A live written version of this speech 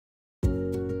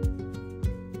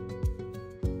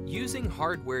Using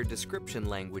Hardware Description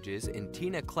Languages in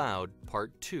TINACloud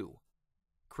Part 2.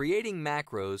 Creating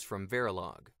Macros from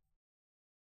Verilog.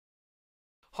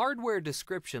 Hardware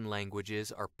description languages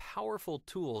are powerful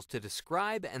tools to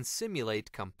describe and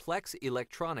simulate complex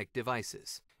electronic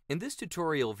devices. In this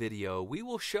tutorial video, we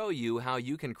will show you how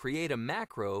you can create a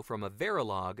macro from a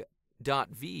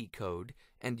Verilog.v code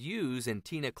and use in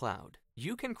TINACloud.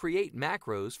 You can create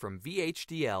macros from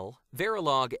VHDL,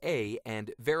 Verilog A,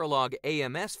 and Verilog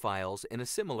AMS files in a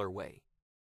similar way.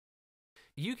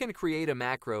 You can create a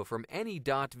macro from any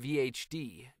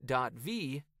 .vhd,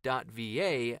 .v,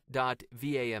 .va,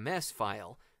 .vams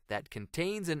file that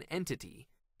contains an entity,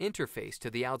 interface to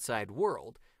the outside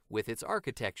world, with its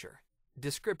architecture,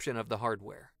 description of the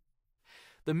hardware.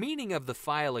 The meaning of the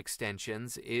file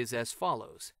extensions is as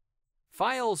follows.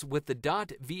 Files with the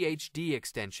 .vhd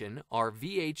extension are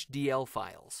VHDL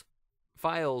files.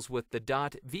 Files with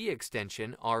the .v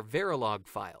extension are Verilog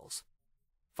files.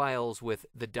 Files with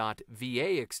the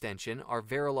 .va extension are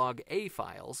Verilog A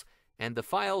files, and the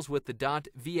files with the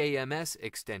 .vams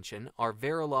extension are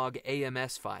Verilog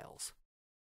AMS files.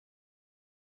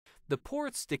 The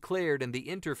ports declared in the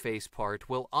interface part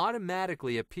will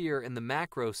automatically appear in the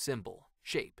macro symbol,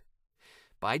 shape.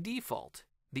 By default,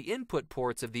 the input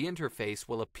ports of the interface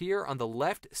will appear on the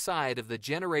left side of the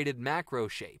generated macro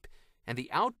shape, and the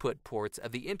output ports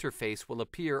of the interface will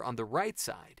appear on the right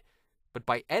side. But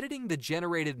by editing the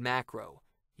generated macro,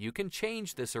 you can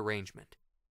change this arrangement.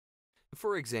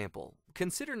 For example,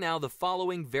 consider now the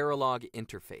following Verilog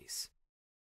interface.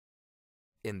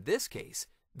 In this case,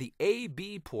 the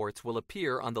AB ports will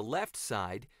appear on the left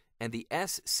side, and the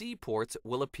SC ports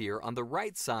will appear on the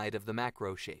right side of the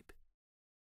macro shape.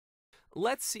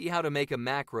 Let's see how to make a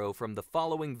macro from the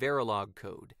following Verilog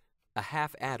code, a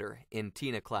half adder in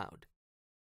TINACloud.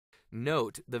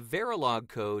 Note, the Verilog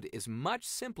code is much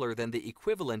simpler than the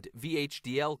equivalent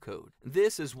VHDL code.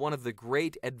 This is one of the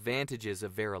great advantages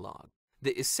of Verilog.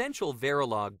 The essential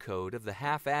Verilog code of the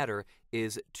half adder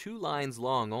is 2 lines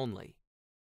long only.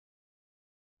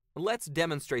 Let's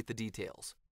demonstrate the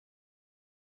details.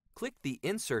 Click the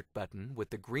Insert button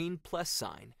with the green plus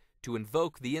sign to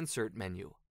invoke the Insert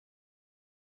menu.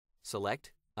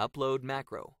 Select Upload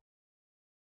Macro.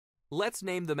 Let's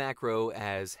name the macro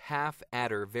as half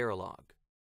adder Verilog.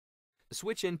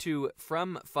 Switch into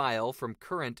From File from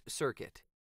Current Circuit.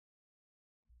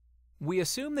 We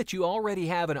assume that you already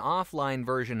have an offline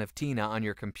version of TINA on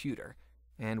your computer,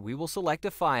 and we will select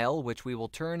a file which we will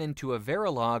turn into a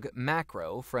Verilog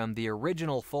macro from the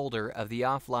original folder of the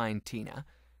offline TINA,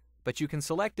 but you can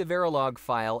select a Verilog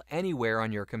file anywhere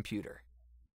on your computer.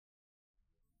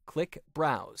 Click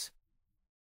Browse.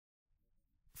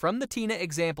 From the TINA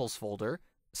Examples folder,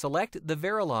 select the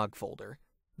Verilog folder,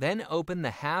 then open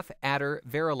the half adder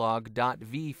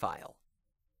Verilog.v file.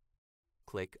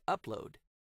 Click Upload.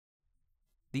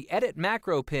 The Edit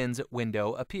Macro Pins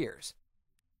window appears.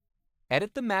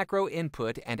 Edit the macro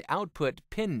input and output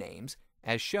pin names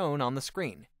as shown on the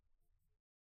screen.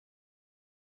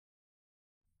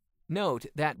 Note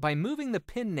that by moving the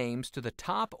pin names to the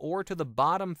top or to the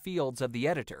bottom fields of the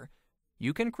editor,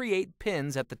 you can create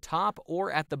pins at the top or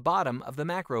at the bottom of the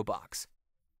macro box.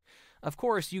 Of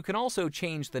course, you can also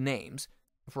change the names,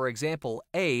 for example,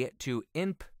 A to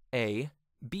INP A,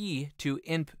 B to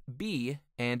INP B,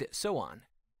 and so on.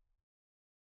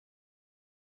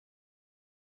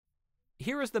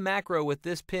 Here is the macro with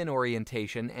this pin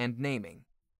orientation and naming.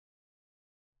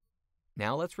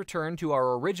 Now let's return to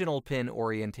our original pin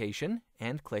orientation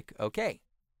and click OK.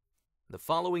 The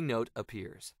following note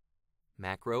appears.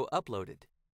 Macro uploaded.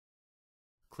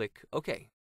 Click OK.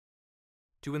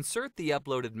 To insert the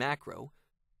uploaded macro,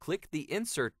 click the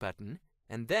Insert button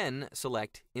and then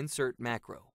select Insert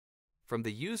Macro. From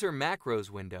the User Macros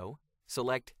window,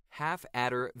 select Half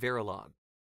Adder Verilog.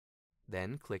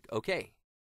 Then click OK.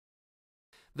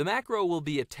 The macro will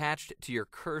be attached to your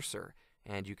cursor,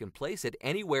 and you can place it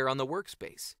anywhere on the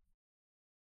workspace.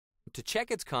 To check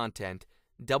its content,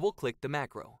 double-click the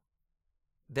macro.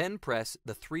 Then press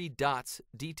the 3 dots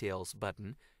Details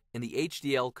button in the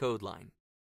HDL code line.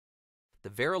 The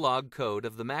Verilog code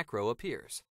of the macro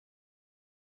appears.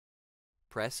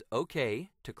 Press OK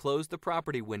to close the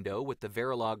property window with the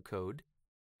Verilog code.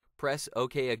 Press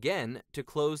OK again to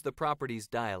close the Properties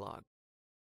dialog.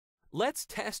 Let's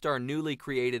test our newly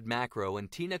created macro in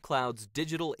TINACloud's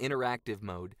digital interactive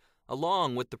mode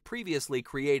along with the previously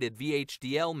created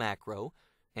VHDL macro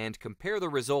and compare the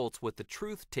results with the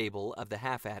truth table of the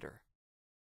half adder.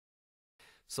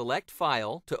 Select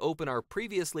File to open our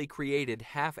previously created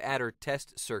half adder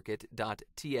test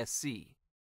circuit.tsc.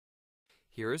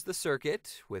 Here is the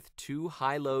circuit with 2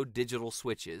 high-load digital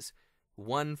switches,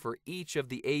 one for each of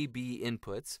the A/B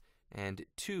inputs and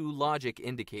 2 logic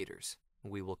indicators.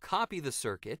 We will copy the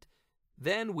circuit,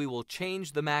 then we will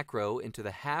change the macro into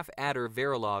the half-adder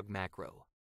Verilog macro.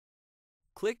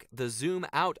 Click the Zoom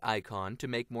Out icon to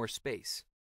make more space.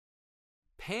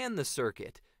 Pan the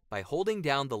circuit by holding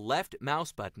down the left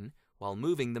mouse button while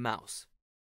moving the mouse.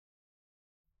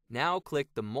 Now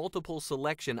click the Multiple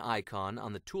Selection icon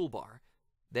on the toolbar,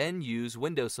 then use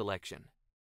Window Selection.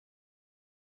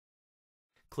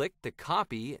 Click the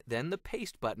Copy, then the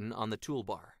Paste button on the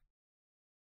toolbar.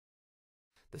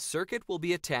 The circuit will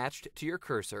be attached to your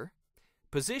cursor.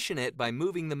 Position it by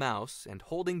moving the mouse and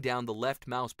holding down the left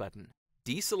mouse button.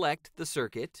 Deselect the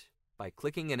circuit by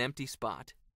clicking an empty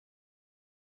spot.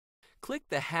 Click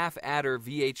the half-adder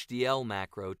VHDL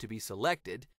macro to be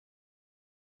selected,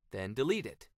 then delete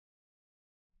it.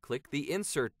 Click the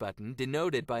Insert button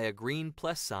denoted by a green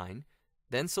plus sign,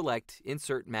 then select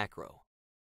Insert Macro.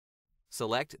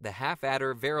 Select the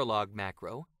half-adder Verilog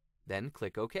macro, then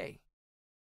click OK.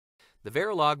 The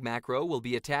Verilog macro will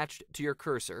be attached to your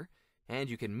cursor, and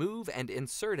you can move and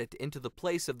insert it into the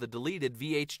place of the deleted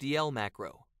VHDL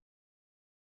macro.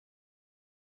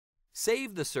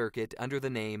 Save the circuit under the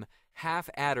name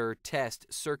Half-Adder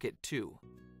Test Circuit 2.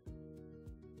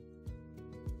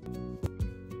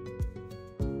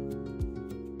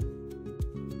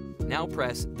 Now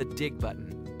press the Dig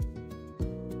button.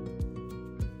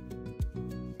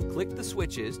 Click the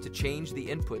switches to change the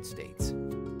input states.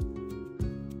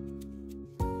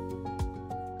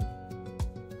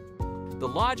 The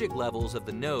logic levels of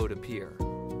the node appear: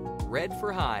 red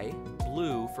for high,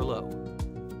 blue for low.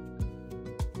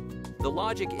 The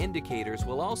logic indicators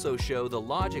will also show the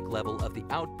logic level of the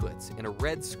outputs in a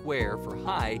red square for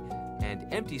high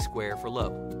and empty square for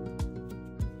low.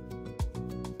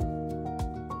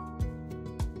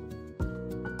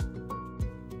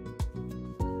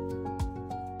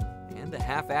 And the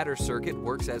half-adder circuit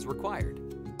works as required.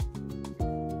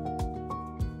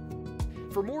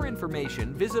 For more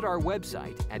information, visit our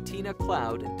website at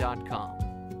TINACloud.com.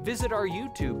 Visit our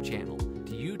YouTube channel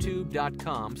to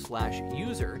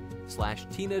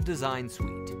youtube.com/user/TINA Design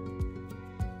Suite.